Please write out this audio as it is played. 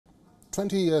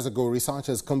20 years ago,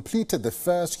 researchers completed the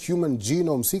first human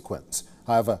genome sequence.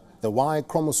 However, the Y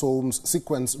chromosomes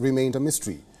sequence remained a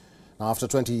mystery. Now, after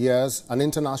 20 years, an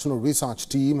international research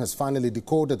team has finally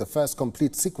decoded the first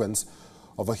complete sequence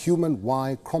of a human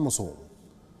Y chromosome.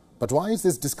 But why is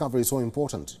this discovery so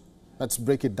important? Let's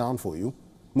break it down for you.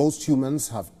 Most humans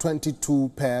have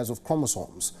 22 pairs of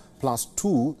chromosomes plus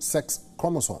 2 sex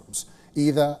chromosomes,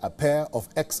 either a pair of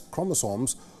X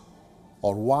chromosomes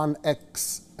or one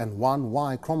X and one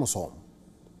Y chromosome.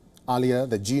 Earlier,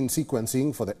 the gene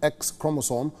sequencing for the X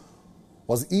chromosome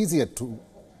was easier to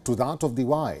that of the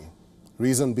Y.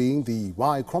 Reason being, the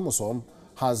Y chromosome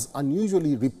has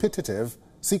unusually repetitive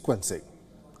sequencing.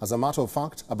 As a matter of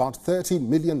fact, about 30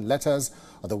 million letters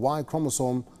of the Y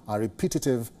chromosome are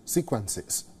repetitive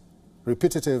sequences.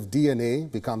 Repetitive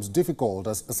DNA becomes difficult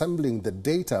as assembling the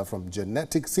data from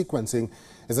genetic sequencing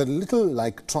is a little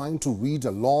like trying to read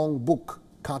a long book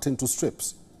cut into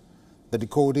strips. The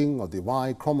decoding of the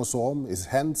Y chromosome is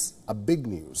hence a big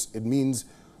news. It means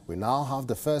we now have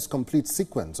the first complete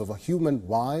sequence of a human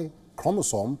Y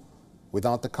chromosome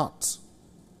without the cuts.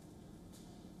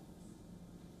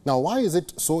 Now, why is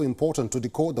it so important to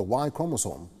decode the Y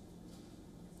chromosome?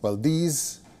 Well,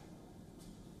 the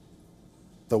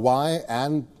Y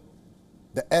and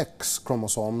the X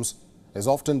chromosomes is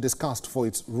often discussed for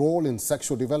its role in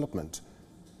sexual development.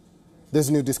 This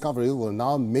new discovery will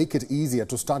now make it easier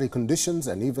to study conditions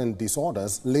and even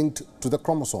disorders linked to the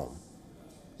chromosome.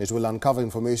 It will uncover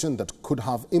information that could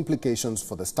have implications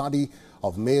for the study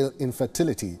of male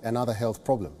infertility and other health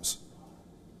problems.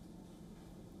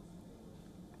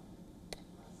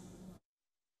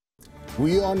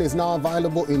 WION is now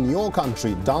available in your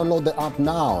country. Download the app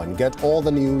now and get all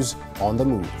the news on the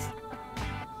move.